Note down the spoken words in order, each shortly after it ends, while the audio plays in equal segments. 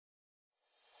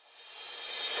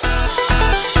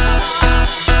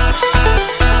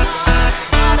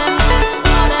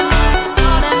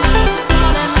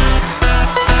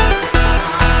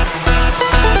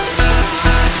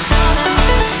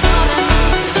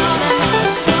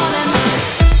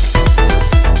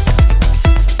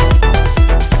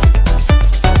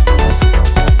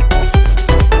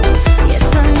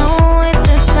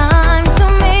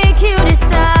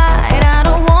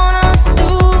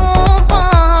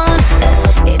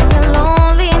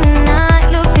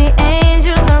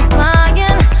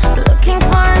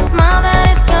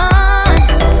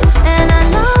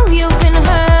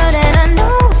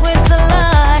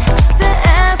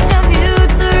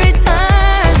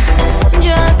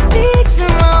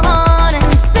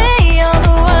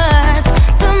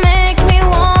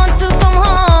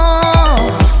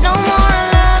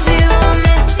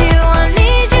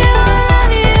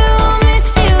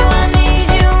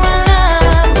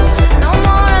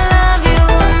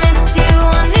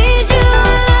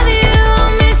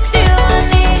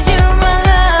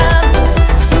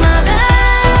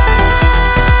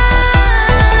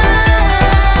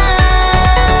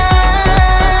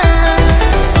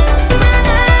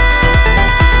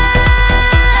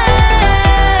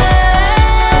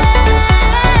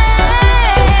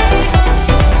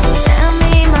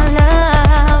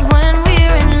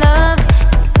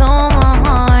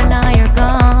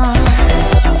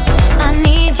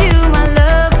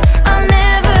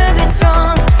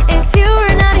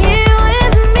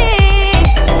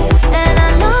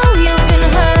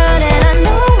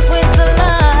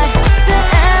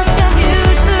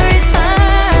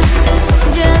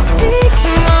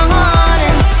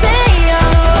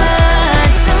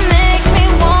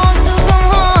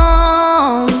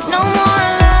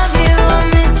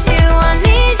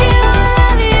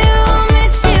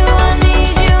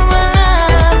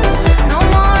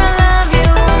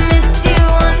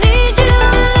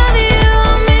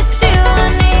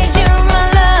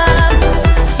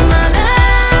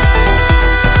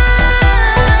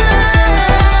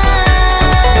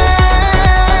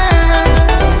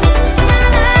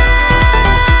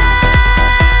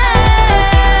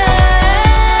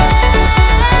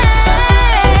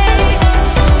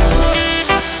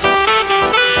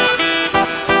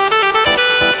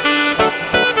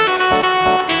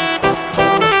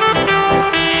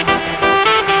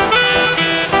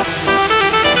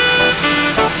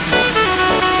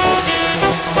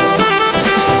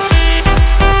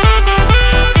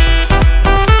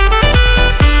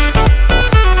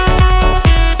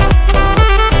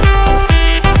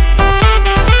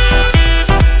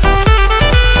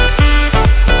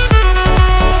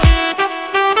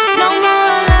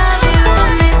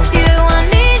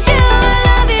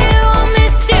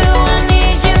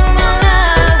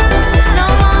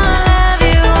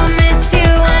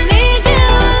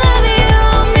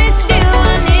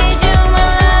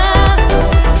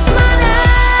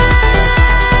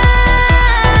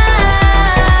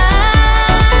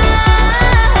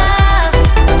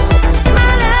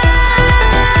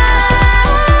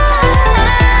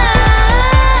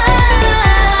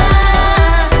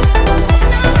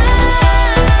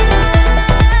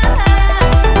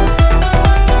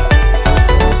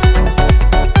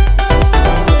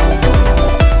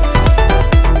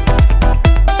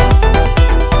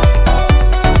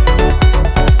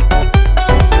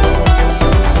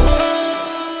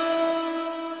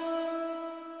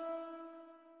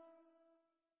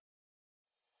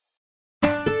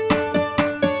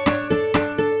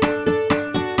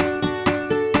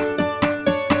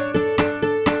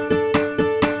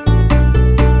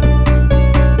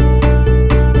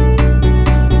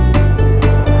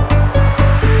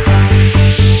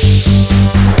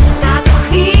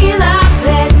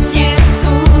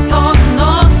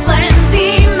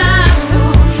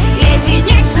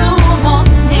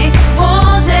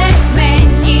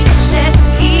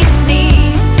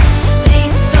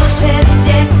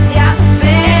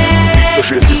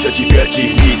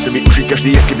25 dní chcem využiť každý,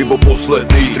 aký by bol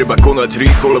posledný. Treba konať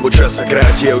rýchlo, lebo čas sa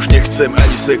kráti. Ja už nechcem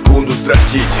ani sekundu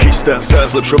stratiť. Chystám sa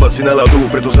zlepšovať si náladu,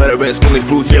 preto zároveň z plných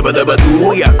plus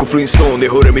jabadabadu. Ako Flintstone, je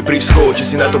hore mi príschod. Či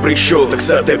si na to prišiel, tak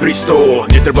sa te pristol.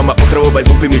 Netreba ma otravovať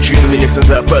hlupými činmi, nechcem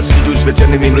zápasiť už s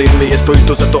veternými mlynmi. Nestojí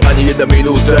to za to ani jedna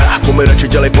minúta. Poďme radšej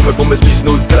ďalej, poďme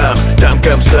zmiznúť tam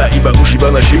kam sa iba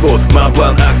užíva na život. Mám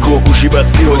plán, ako užívať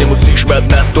si ho. Nemusíš mať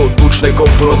na to tučné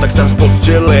konto, tak sám z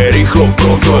postele, rýchlo,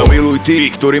 pronto. Miluj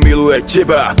tých, ktorí miluje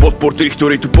teba, podpor tých,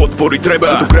 ktorí tu podpory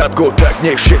treba. Sú tu krátko, tak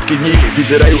nech všetky dni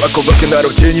vyzerajú ako veľké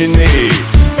narodeniny.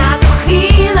 Táto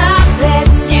chvíľa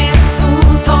presne v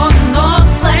túto noc,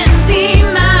 len ty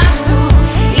máš tú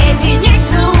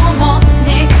jedinečnú moc.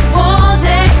 Nech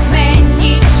môžeš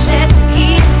zmeniť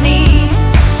všetky sny.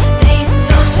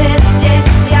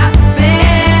 365.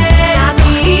 Táto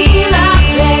chvíľa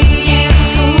presne v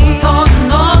túto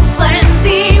noc, len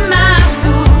ty máš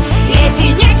tú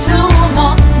jedinečnú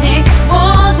moc. Nech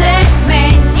môžeš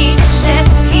zmeniť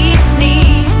všetky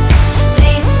sny.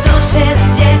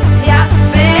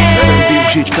 365.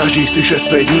 Žiť každý z tých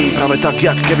 6-5 dní, práve tak,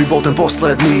 jak keby bol ten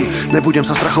posledný. Nebudem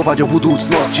sa strachovať o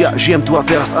budúcnosť, ja žijem tu a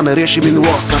teraz a neriešim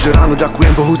minulosť. Každé ráno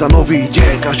ďakujem Bohu za nový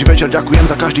deň, každý večer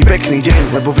ďakujem za každý pekný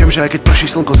deň. Lebo viem, že aj keď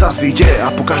prší slnko zasvíte a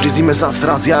po každej zime zas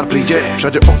raz jar príde.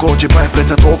 Všade okolo teba je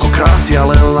predsa toľko krásy,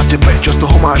 ale len na tebe, čo z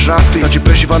toho máš rád ty. Stačí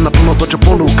prežívať naplno to, čo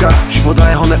ponúka život a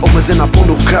jeho neobmedzená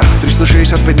ponuka.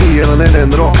 365 dní je len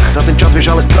jeden rok, za ten čas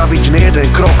vieš ale spraviť nie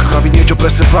jeden krok. Spraviť niečo pre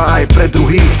seba aj pre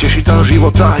druhých, tešiť sa do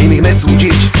života, iných nesúdiť.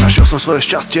 Našiel som svoje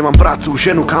šťastie, mám prácu,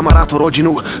 ženu, kamarátov,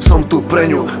 rodinu. Som tu pre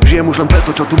ňu, žijem už len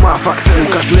preto, čo tu má fakt cenu.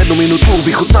 Každú jednu minútu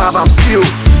vychutnávam si ju.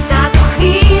 Táto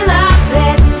chvíľa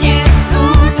presne v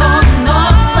túto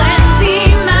noc, len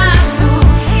ty máš tú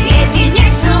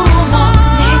jedinečnú moc.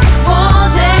 Nech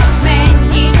môžeš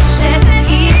zmeniť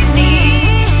všetky sny.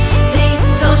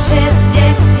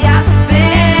 365.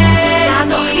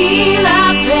 Táto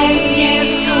chvíľa presne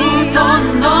v túto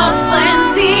noc,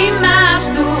 len ty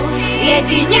máš tú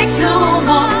jedinečnú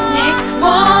moc. Nech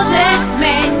môžeš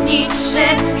zmeniť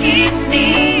všetky sny.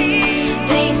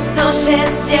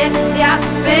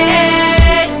 365.